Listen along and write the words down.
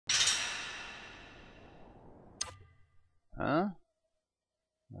Huh?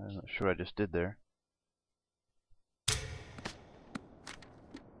 I'm not sure what I just did there.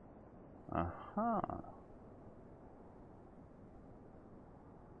 Uh-huh.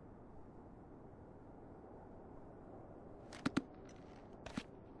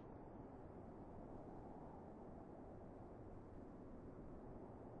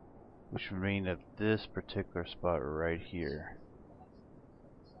 Which would mean at this particular spot right here.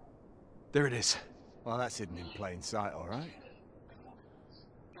 There it is. Well, that's hidden in plain sight, all right.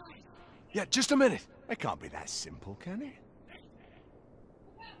 Yeah, just a minute. It can't be that simple, can it?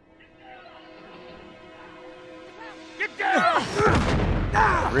 Get down!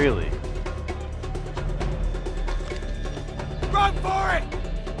 Really? Run for it!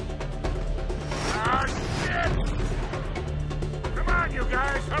 Oh, shit! Come on, you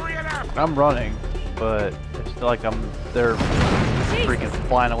guys, hurry it up! I'm running, but it's still like they're freaking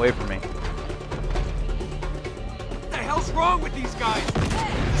flying away from me. What the hell's wrong with these guys?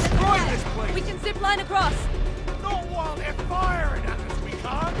 Destroy this place! We can zip line across. Not while they're firing at us, we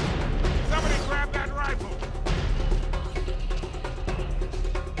can't! Somebody grab that rifle!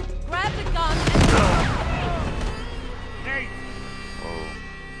 Grab the gun and... Nate! Whoa.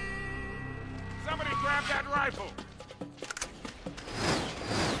 Somebody grab that rifle!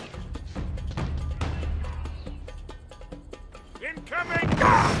 Incoming!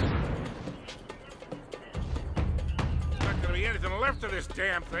 There's not gonna be anything left of this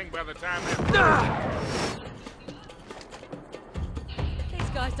damn thing by the time they're through. These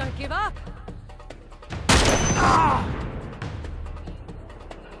guys don't give up.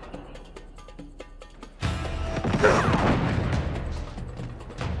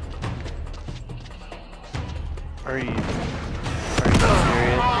 Are you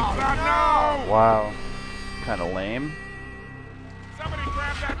serious? Oh, no! Wow. Kinda lame. Somebody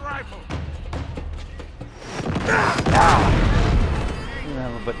grab that rifle! Yeah,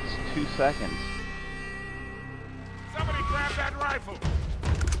 but it's 2 seconds. Somebody grab that rifle!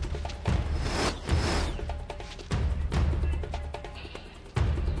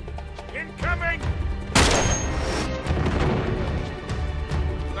 Incoming!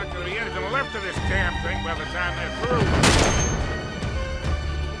 There's not gonna be anything left of this damn thing by the time they're through.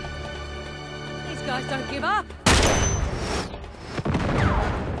 These guys don't give up.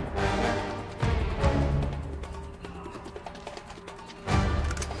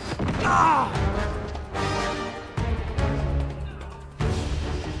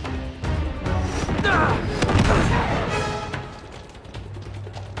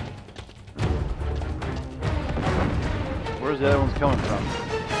 Where's the other ones coming from?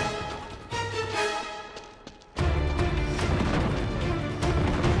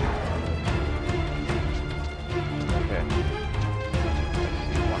 Okay. I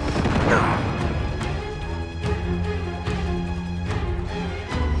see one.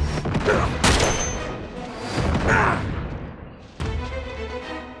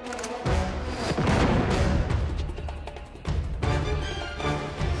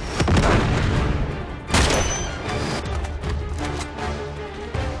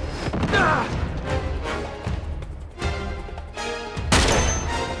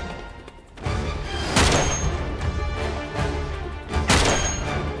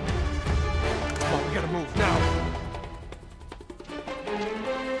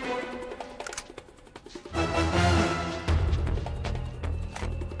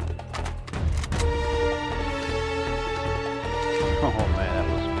 Oh man, that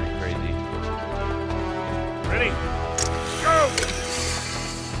was pretty crazy. Ready? Go!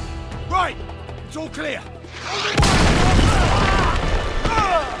 Right! It's all clear.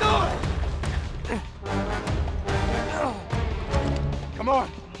 Come on!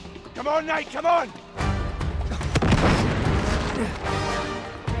 Come on, Nate, come on!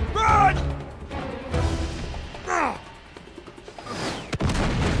 Run!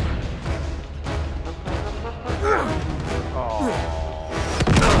 Oh.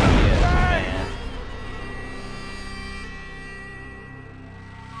 Yes, man.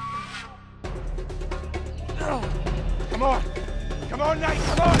 Come on! Come on, Nate,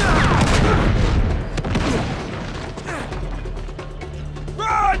 come on!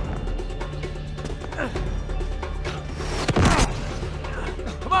 Run!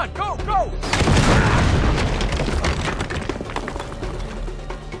 Come on, go, go!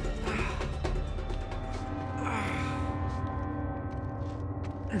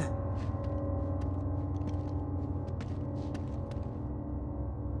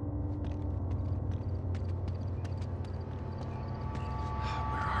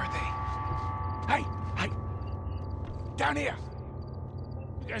 Hey! Hey! Down here!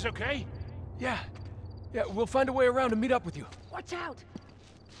 You guys okay? Yeah. Yeah, we'll find a way around and meet up with you. Watch out!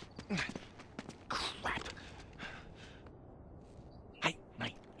 Crap. Hey,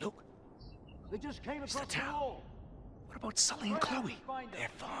 mate, look. They just came It's across the the town. wall. What about Sully and Chloe? They're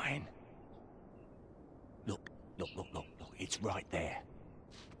fine. Look. It's right there.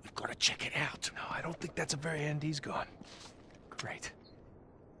 We've got to check it out. No, I don't think that's a very end he's gone. Great.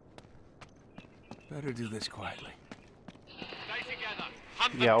 Better do this quietly. Stay together.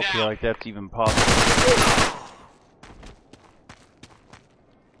 Hunt them Yeah, I down. feel like that's even possible.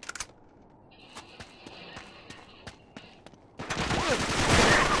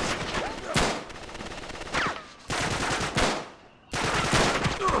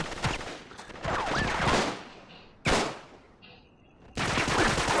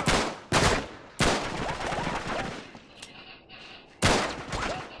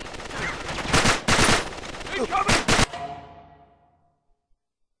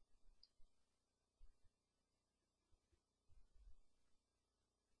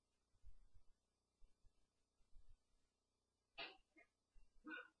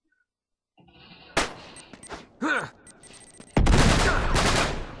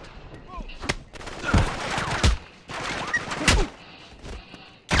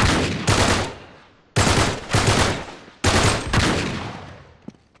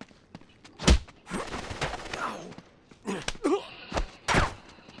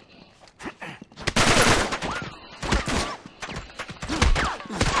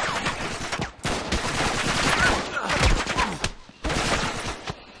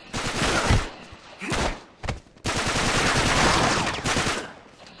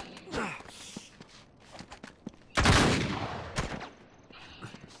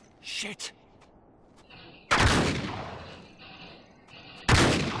 Shit.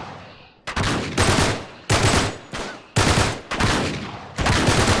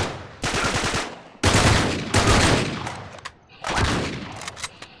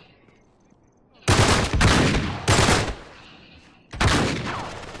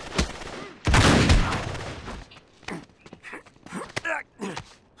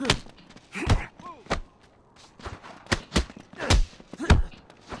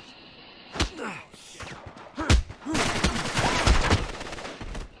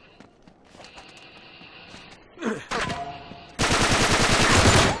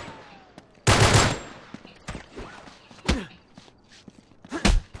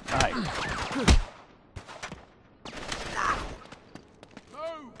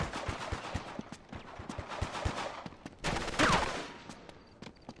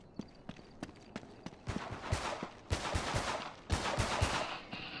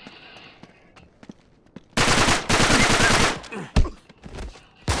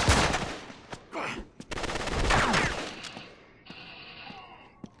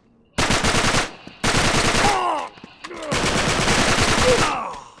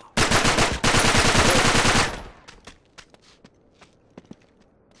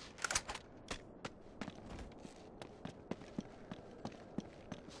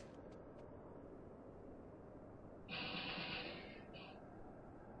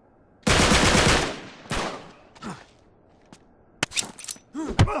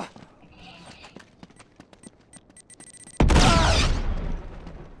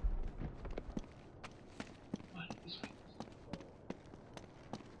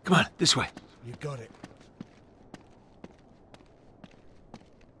 Come on, this way. You got it.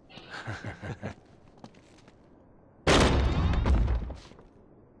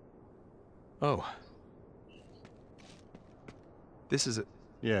 Oh. This is it.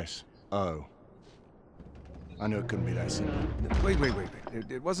 Yes. Oh. I knew it couldn't be that simple. Wait.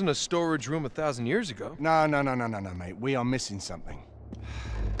 It wasn't a storage room 1,000 years ago. No, mate. We are missing something.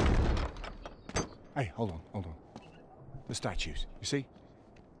 Hey, hold on. The statues, you see?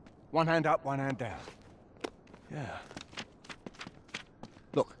 One hand up, one hand down. Yeah.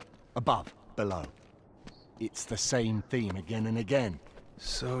 Look, above, below. It's the same theme again and again.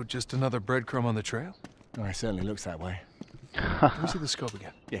 So, just another breadcrumb on the trail? Oh, it certainly looks that way. Let me see the scope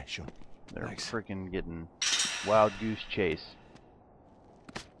again. Yeah, sure. They're Thanks. freaking getting wild goose chase.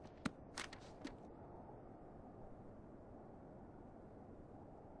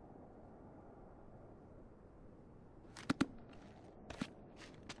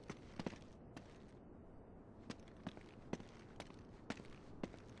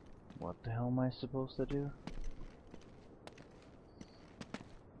 What the hell am I supposed to do?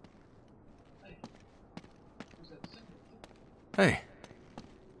 Hey,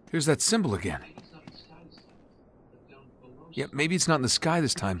 here's that symbol again. Yeah, maybe it's not in the sky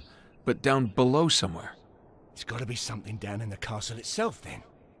this time, but down below somewhere. It's got to be something down in the castle itself, then.